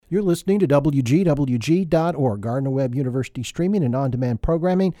You're listening to WGWG.org, Gardner-Webb University streaming and on-demand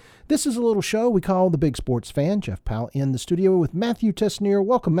programming. This is a little show we call The Big Sports Fan. Jeff Powell in the studio with Matthew Tessnear.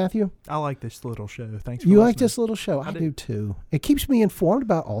 Welcome, Matthew. I like this little show. Thanks for You listening. like this little show? I do too. It keeps me informed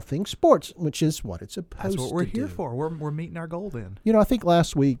about all things sports, which is what it's supposed to do. That's what we're here for. We're meeting our goal then. You know, I think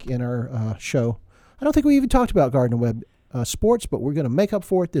last week in our show, I don't think we even talked about Gardner-Webb sports, but we're going to make up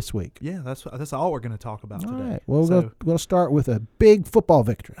for it this week. Yeah, that's all we're going to talk about today. All right. Well, we're going to start with a big football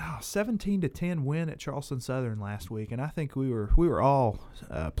victory. 17-10 win at Charleston Southern last week, and I think we were all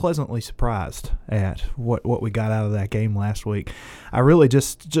pleasantly surprised at what we got out of that game last week. I really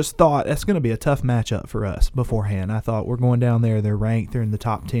just thought that's going to be a tough matchup for us beforehand. I thought we're going down there, they're ranked, they're in the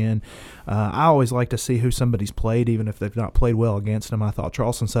top 10. I always like to see who somebody's played, even if they've not played well against them. I thought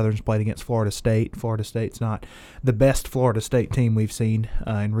Charleston Southern's played against Florida State. Florida State's not the best Florida State team we've seen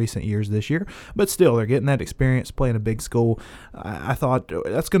in recent years this year, but still they're getting that experience playing a big school. I thought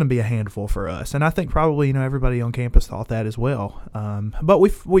that's going to be a handful for us, and I think probably everybody on campus thought that as well. But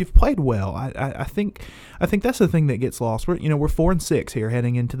we've played well. I think that's the thing that gets lost. We're 4-6 here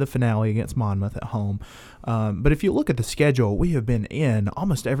heading into the finale against Monmouth at home. But if you look at the schedule, we have been in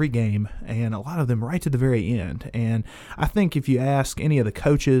almost every game, and a lot of them right to the very end. And I think if you ask any of the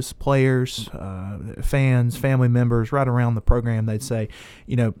coaches, players, fans, family members right around the program, they'd say,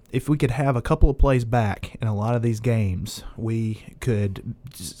 if we could have a couple of plays back in a lot of these games, we could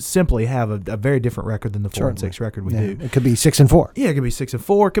simply have a very different record than the 4-6 record we do. It could be 6-4. Yeah, it could be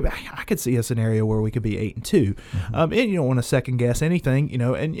 6-4. I could see a scenario where we could be 8-2. Mm-hmm. And you don't want to second guess anything,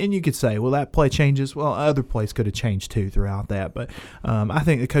 and you could say, well, that play changes. Well, other plays could have changed too throughout that. But I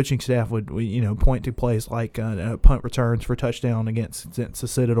think the coaching staff would point to plays like punt returns for touchdown against the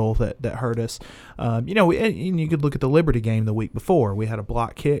Citadel that hurt us. And you could look at the Liberty game the week before. We had a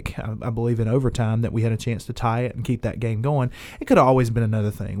block kick, I believe in overtime, that we had a chance to tie it and keep that game going. It could have always been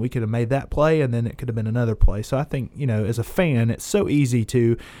another thing. We could have made that play, and then it could have been another play. So I think, as a fan, it's so easy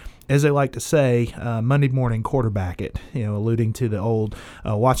to, as they like to say, Monday morning quarterback it, alluding to the old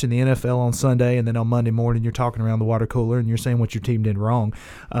watching the NFL on Sunday, and then on Monday morning you're talking around the water cooler and you're saying what your team did wrong.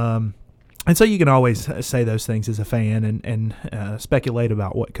 And so you can always say those things as a fan and speculate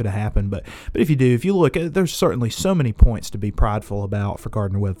about what could have happened. But if you look, there's certainly so many points to be prideful about for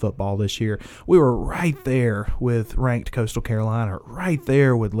Gardner-Webb football this year. We were right there with ranked Coastal Carolina, right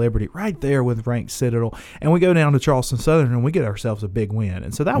there with Liberty, right there with ranked Citadel. And we go down to Charleston Southern and we get ourselves a big win.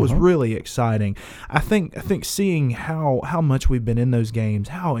 And so that was really exciting. I think seeing how much we've been in those games,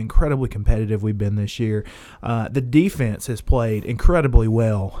 how incredibly competitive we've been this year. The defense has played incredibly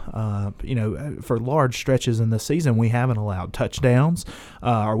well. For large stretches in the season, we haven't allowed touchdowns,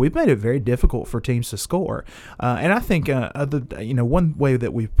 or we've made it very difficult for teams to score. And I think one way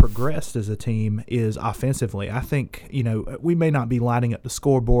that we've progressed as a team is offensively. I think we may not be lighting up the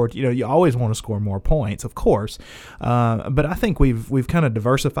scoreboard. You always want to score more points, of course, but I think we've kind of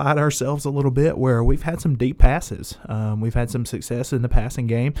diversified ourselves a little bit, where we've had some deep passes. We've had some success in the passing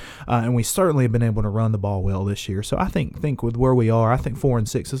game, and we certainly have been able to run the ball well this year. So I think with where we are, I think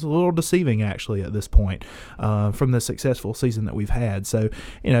 4-6 is a little deceiving actually at this point from the successful season that we've had. So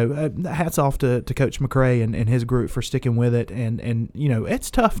hats off to Coach McRae and his group for sticking with it. And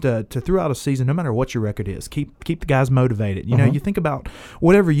it's tough to throughout a season, no matter what your record is, keep the guys motivated. You think about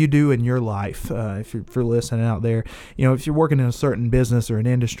whatever you do in your life. If you're listening out there, if you're working in a certain business or an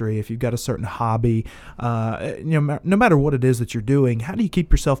industry, if you've got a certain hobby, no matter what it is that you're doing, how do you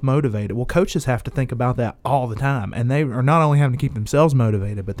keep yourself motivated? Well, coaches have to think about that all the time, and they are not only having to keep themselves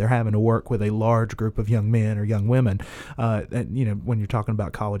motivated, but they're having to work with a large group of young men or young women, when you're talking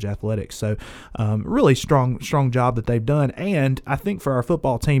about college athletics. So really strong job that they've done. And I think for our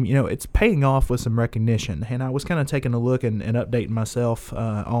football team, it's paying off with some recognition. And I was kind of taking a look and updating myself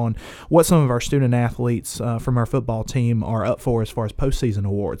on what some of our student athletes from our football team are up for as far as postseason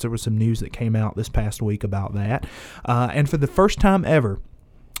awards. There was some news that came out this past week about that. And for the first time ever,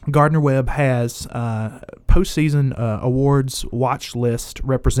 Gardner-Webb has postseason awards watch list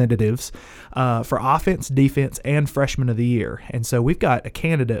representatives for offense, defense, and freshman of the year. And so we've got a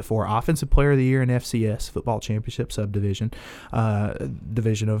candidate for Offensive Player of the Year in FCS, Football Championship Subdivision,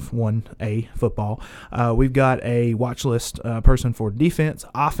 Division of 1A football. We've got a watch list person for defense,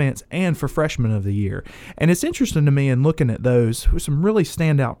 offense, and for Freshman of the Year. And it's interesting to me in looking at those, some really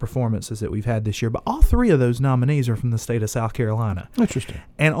standout performances that we've had this year. But all three of those nominees are from the state of South Carolina. Interesting.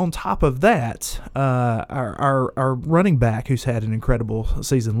 And on top of that, our running back who's had an incredible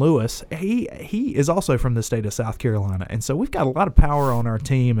season, Lewis, he is also from the state of South Carolina. And so we've got a lot of power on our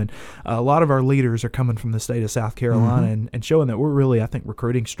team, and a lot of our leaders are coming from the state of South Carolina and showing that we're really, I think,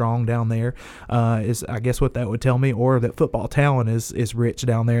 recruiting strong down there is, I guess, what that would tell me, or that football talent is rich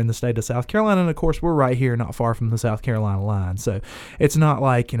down there in the state of South Carolina. And, of course, we're right here not far from the South Carolina line. So it's not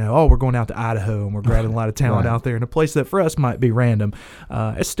like, we're going out to Idaho and we're grabbing a lot of talent out there in a place that for us might be random.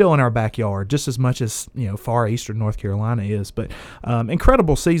 It's still in our backyard just as much as, far eastern North Carolina is. But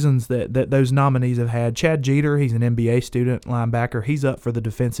incredible seasons that those nominees have had. Chad Jeter, he's an NBA student linebacker. He's up for the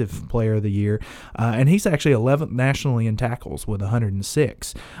Defensive Player of the Year. And he's actually 11th nationally in tackles with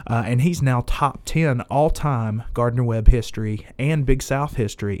 106. And he's now top 10 all-time Gardner-Webb history and Big South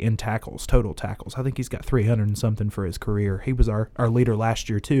history in tackles, total tackles. I think he's got 300 and something for his career. He was our leader last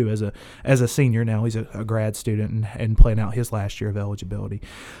year, too, as a senior. Now he's a grad student and playing out his last year of eligibility.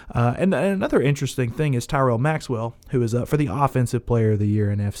 And another interesting thing is Tyrell Maxwell, who is up for the Offensive Player of the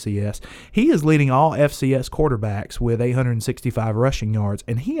Year in FCS. He is leading all FCS quarterbacks with 865 rushing yards,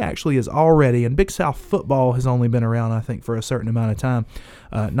 and he actually is already, and Big South football has only been around, I think, for a certain amount of time,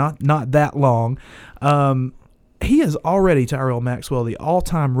 not that long. He is already, Tyrell Maxwell, the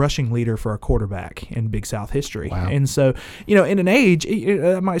all-time rushing leader for a quarterback in Big South history. Wow. And so, in an age,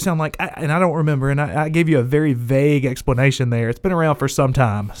 it might sound like, and I don't remember, and I gave you a very vague explanation there. It's been around for some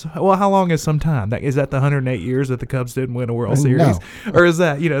time. So, well, how long is some time? Is that the 108 years that the Cubs didn't win a World Series? No. Or is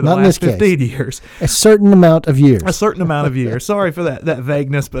that, the Not last 15 years? A certain amount of years. A certain amount of years. Sorry for that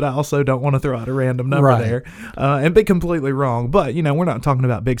vagueness, but I also don't want to throw out a random number there and be completely wrong. But, we're not talking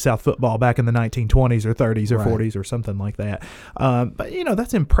about Big South football back in the 1920s or 30s or 40s or something like that. But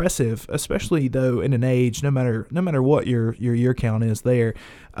that's impressive, especially though in an age, no matter what your year count is there.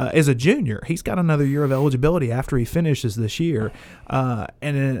 As a junior, he's got another year of eligibility after he finishes this year. And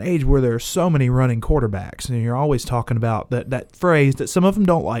in an age where there are so many running quarterbacks, and you're always talking about that phrase that some of them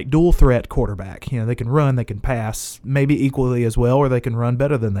don't like, dual threat quarterback. They can run, they can pass, maybe equally as well, or they can run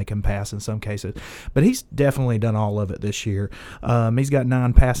better than they can pass in some cases. But he's definitely done all of it this year. He's got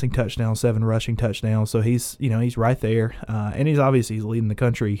 9 passing touchdowns, 7 rushing touchdowns, so he's right there. And he's leading the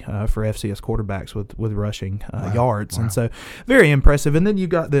country for FCS quarterbacks with rushing yards. Wow. And so very impressive. And then you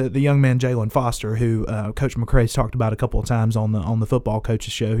got the young man Jalen Foster, who Coach McCrae's talked about a couple of times on the football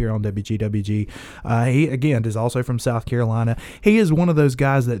coaches show here on WGWG. He again is also from South Carolina. He is one of those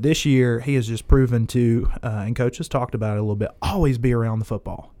guys that this year he has just proven to, and Coach has talked about it a little bit, always be around the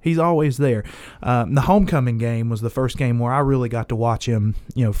football. He's always there. The homecoming game was the first game where I really got to watch him,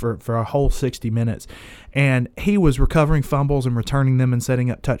 for a whole 60 minutes. And he was recovering fumbles and returning them and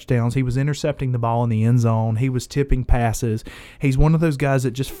setting up touchdowns. He was intercepting the ball in the end zone. He was tipping passes. He's one of those guys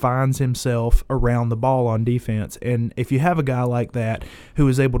that just finds himself around the ball on defense. And if you have a guy like that who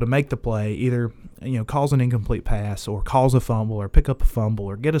is able to make the play, either calls an incomplete pass or calls a fumble or pick up a fumble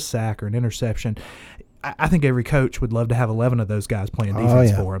or get a sack or an interception, I think every coach would love to have 11 of those guys playing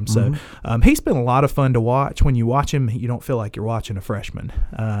defense for him. So he's been a lot of fun to watch. When you watch him, you don't feel like you're watching a freshman.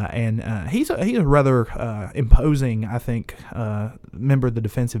 And he's a rather imposing, I think, member of the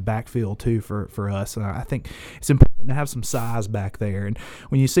defensive backfield, too, for us. I think it's important to have some size back there. And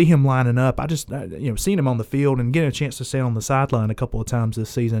when you see him lining up, I just, seeing him on the field and getting a chance to stay on the sideline a couple of times this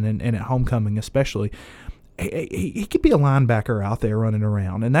season and at homecoming especially, he could be a linebacker out there running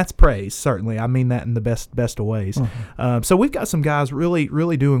around, and that's praise, certainly. I mean that in the best of ways. So we've got some guys really,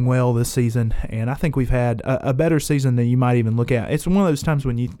 really doing well this season, and I think we've had a better season than you might even look at. It's one of those times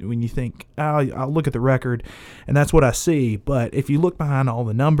when you think, I'll look at the record, and that's what I see. But if you look behind all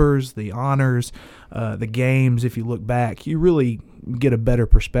the numbers, the honors, the games, if you look back, you really get a better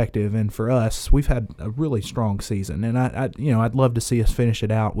perspective. And for us, we've had a really strong season, and I'd love to see us finish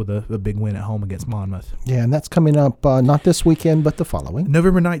it out with a big win at home against Monmouth. Yeah, and that's coming up not this weekend, but the following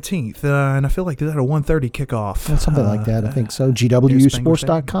November 19th, and I feel like that's at a 1:30 kickoff. Something like that, I think so.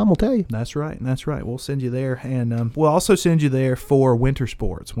 GWUsports.com will tell you. That's right. We'll send you there, and we'll also send you there for winter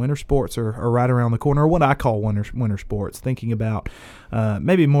sports. Winter sports are right around the corner, or what I call winter sports. Thinking about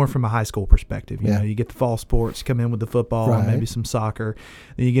maybe more from a high school perspective. You get the fall sports, come in with the football, and maybe some soccer.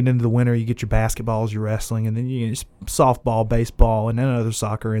 Then you get into the winter, you get your basketballs, your wrestling, and then you get softball, baseball, and then other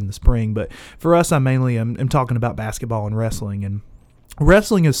soccer in the spring. But for us, I mainly am talking about basketball and wrestling. And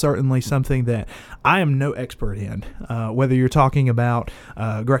wrestling is certainly something that I am no expert in, whether you're talking about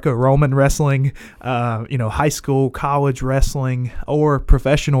Greco-Roman wrestling, high school, college wrestling, or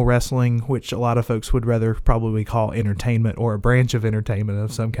professional wrestling, which a lot of folks would rather probably call entertainment or a branch of entertainment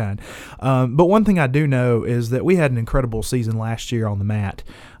of some kind. But one thing I do know is that we had an incredible season last year on the mat.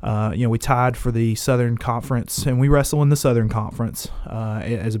 We tied for the Southern Conference, and we wrestle in the Southern Conference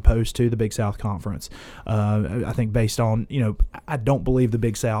as opposed to the Big South Conference. I think based on, I don't believe the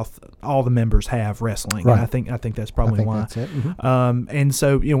Big South, all the members have wrestling. Right. I think that's probably why. That's it. Mm-hmm. And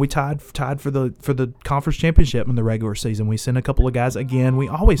so, we tied for the conference championship in the regular season. We sent a couple of guys. Again, we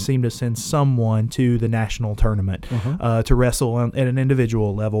always seem to send someone to the national tournament to wrestle at an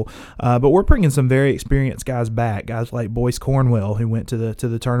individual level. But we're bringing some very experienced guys back, guys like Boyce Cornwell, who went to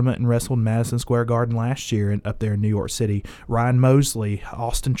the tournament and wrestled in Madison Square Garden last year up there in New York City. Ryan Mosley,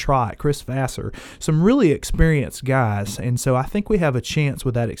 Austin Trott, Chris Vassar, some really experienced guys. And so I think we have a chance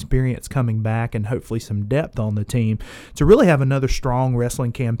with that experience coming back and hopefully some depth on the team to really have another strong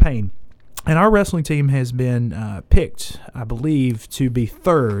wrestling campaign. And our wrestling team has been picked, I believe, to be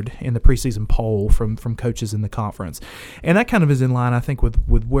third in the preseason poll from coaches in the conference. And that kind of is in line, I think,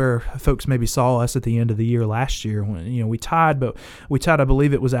 with where folks maybe saw us at the end of the year last year when, we tied, but we tied, I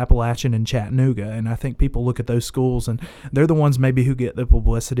believe it was Appalachian and Chattanooga. And I think people look at those schools and they're the ones maybe who get the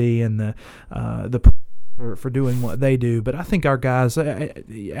publicity and the for doing what they do. But I think our guys,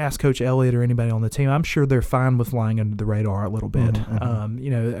 ask Coach Elliott or anybody on the team, I'm sure they're fine with flying under the radar a little bit.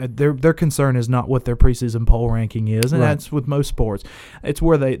 Their concern is not what their preseason poll ranking is, and that's with most sports. It's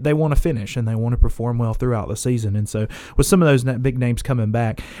where they want to finish and they want to perform well throughout the season. And so with some of those big names coming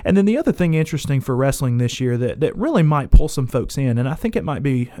back. And then the other thing interesting for wrestling this year that really might pull some folks in, and I think it might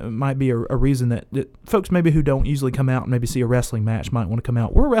be a reason that folks maybe who don't usually come out and maybe see a wrestling match might want to come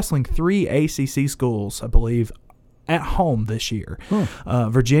out. We're wrestling 3 ACC schools, I believe, at home this year.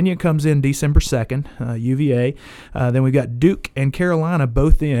 Virginia comes in December 2nd, UVA. Then we've got Duke and Carolina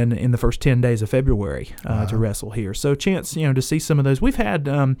both in the first 10 days of February to wrestle here. So chance, to see some of those. We've had,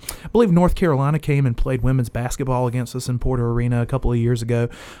 I believe North Carolina came and played women's basketball against us in Porter Arena a couple of years ago.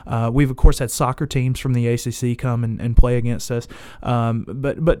 We've, of course, had soccer teams from the ACC come and play against us.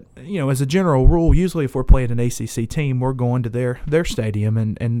 But as a general rule, usually if we're playing an ACC team, we're going to their stadium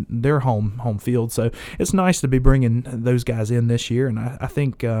and their home field. So it's nice to be bringing those guys in this year, and I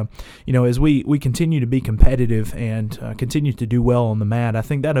think as we continue to be competitive and continue to do well on the mat, I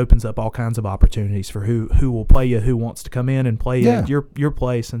think that opens up all kinds of opportunities for who will play you, who wants to come in and play you at your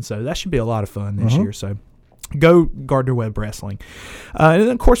place, and so that should be a lot of fun this year. So go Gardner-Webb Wrestling. And then,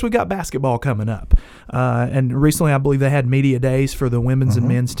 of course, we got basketball coming up. And recently, I believe they had media days for the women's and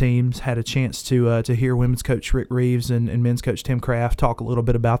men's teams. Had a chance to hear women's coach Rick Reeves and men's coach Tim Kraft talk a little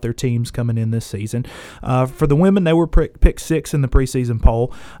bit about their teams coming in this season. For the women, they were picked 6th in the preseason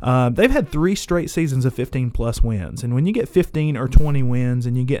poll. They've had 3 straight seasons of 15-plus wins. And when you get 15 or 20 wins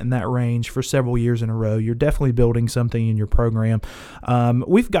and you get in that range for several years in a row, you're definitely building something in your program.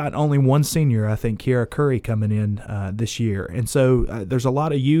 We've got only one senior, I think, Kiara Curry, coming in this year. And so there's a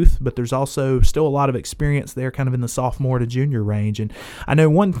lot of youth, but there's also still a lot of experience there kind of in the sophomore to junior range. And I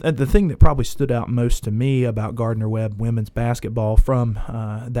know the thing that probably stood out most to me about Gardner-Webb women's basketball from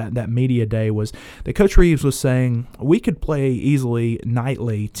that media day was that Coach Reeves was saying we could play easily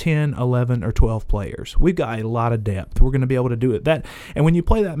nightly 10, 11, or 12 players. We've got a lot of depth. We're going to be able to do it. And when you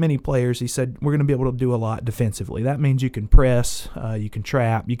play that many players, he said, we're going to be able to do a lot defensively. That means you can press, you can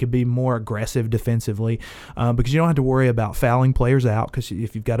trap, you can be more aggressive defensively. Because you don't have to worry about fouling players out, because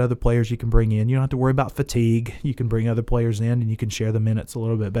if you've got other players you can bring in, you don't have to worry about fatigue. You can bring other players in and you can share the minutes a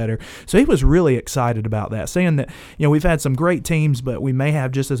little bit better. So he was really excited about that, saying that we've had some great teams, but we may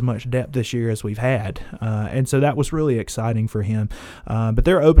have just as much depth this year as we've had. And so that was really exciting for him. But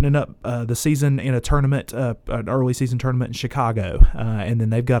they're opening up the season in a tournament, an early season tournament in Chicago. And then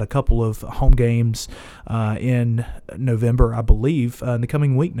they've got a couple of home games in November, I believe. In the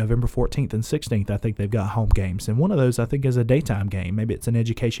coming week, November 14th and 16th, I think they've got home games, and one of those I think is a daytime game. Maybe it's an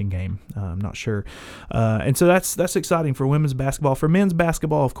education game. I'm not sure. And so that's exciting for women's basketball. For men's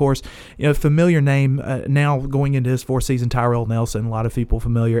basketball, of course, familiar name now going into his 4th season, Tyrell Nelson. A lot of people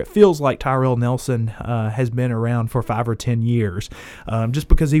familiar. It feels like Tyrell Nelson has been around for 5 or 10 years, just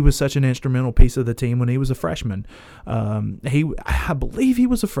because he was such an instrumental piece of the team when he was a freshman. I believe he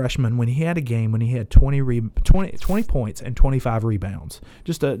was a freshman when he had a game when he had 20 points and 25 rebounds.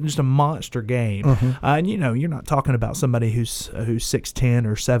 Just a monster game. And you're not talking about somebody who's 6'10"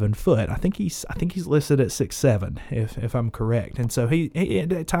 or 7 foot. I think he's listed at 6'7", if I'm correct. And so he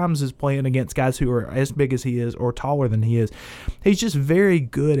at times is playing against guys who are as big as he is or taller than he is. He's just very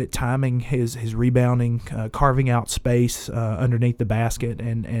good at timing his rebounding, carving out space underneath the basket,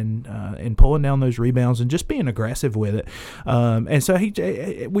 and pulling down those rebounds and just being aggressive with it. And so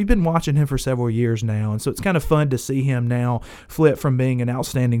we've been watching him for several years now, and so it's kind of fun to see him now flip from being an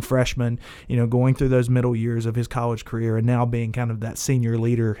outstanding freshman, going through those middle years of his college career, and now being kind of that senior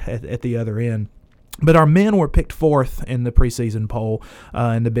leader at the other end. But our men were picked 4th in the preseason poll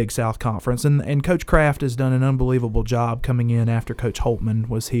in the Big South Conference. And Coach Kraft has done an unbelievable job coming in after Coach Holtman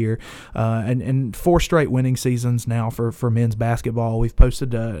was here. And 4 straight winning seasons now for men's basketball. We've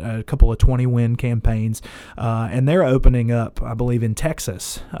posted a couple of 20-win campaigns. And they're opening up, I believe, in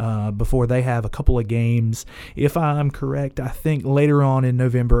Texas before they have a couple of games. If I'm correct, I think later on in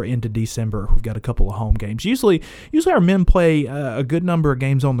November into December, we've got a couple of home games. Usually our men play a good number of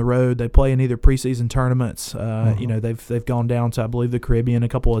games on the road. They play in either preseason tournaments. They've gone down to, I believe, the Caribbean a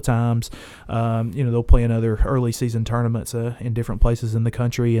couple of times. They'll play in other early season tournaments in different places in the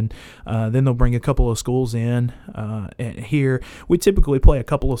country, and then they'll bring a couple of schools in here. We typically play a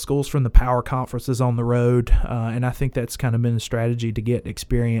couple of schools from the power conferences on the road, and I think that's kind of been a strategy to get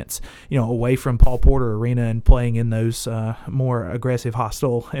experience, away from Paul Porter Arena and playing in those more aggressive,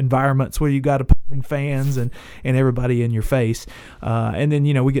 hostile environments where you got opposing fans and everybody in your face. And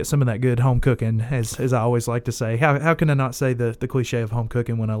then we get some of that good home cooking. As I always like to say, how can I not say the cliche of home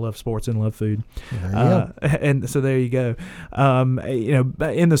cooking when I love sports and love food? And so there you go.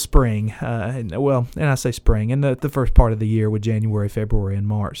 In the spring, and I say spring, in the first part of the year with January, February, and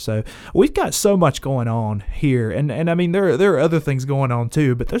March. So we've got so much going on here, and I mean there are other things going on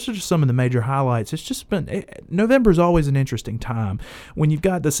too, but those are just some of the major highlights. It's just been November is always an interesting time when you've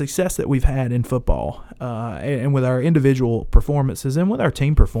got the success that we've had in football, and with our individual performances and with our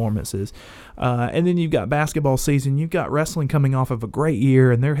team performances. And then you've got basketball season. You've got wrestling coming off of a great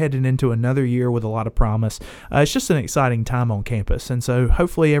year, and they're heading into another year with a lot of promise. It's just an exciting time on campus. And so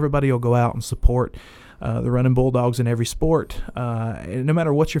hopefully everybody will go out and support the Running Bulldogs in every sport, no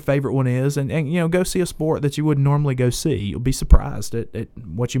matter what your favorite one is, and go see a sport that you wouldn't normally go see. You'll be surprised at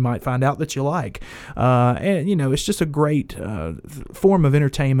what you might find out that you like. It's just a great form of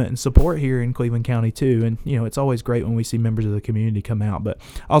entertainment and support here in Cleveland County too. And it's always great when we see members of the community come out. But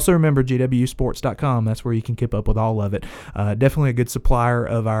also remember GWUsports.com. That's where you can keep up with all of it. Definitely a good supplier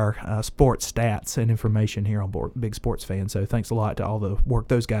of our sports stats and information here on board Big Sports Fan. So thanks a lot to all the work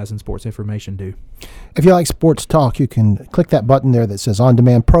those guys in sports information do. If you like sports talk, you can click that button there that says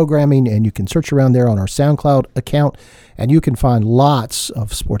On-Demand Programming, and you can search around there on our SoundCloud account, and you can find lots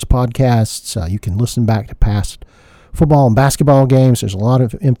of sports podcasts. You can listen back to past football and basketball games. There's a lot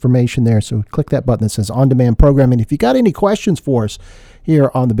of information there, so click that button that says On-Demand Programming. If you got any questions for us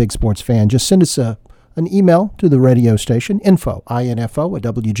here on the Big Sports Fan, just send us an email to the radio station,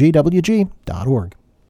 info@wgwg.org.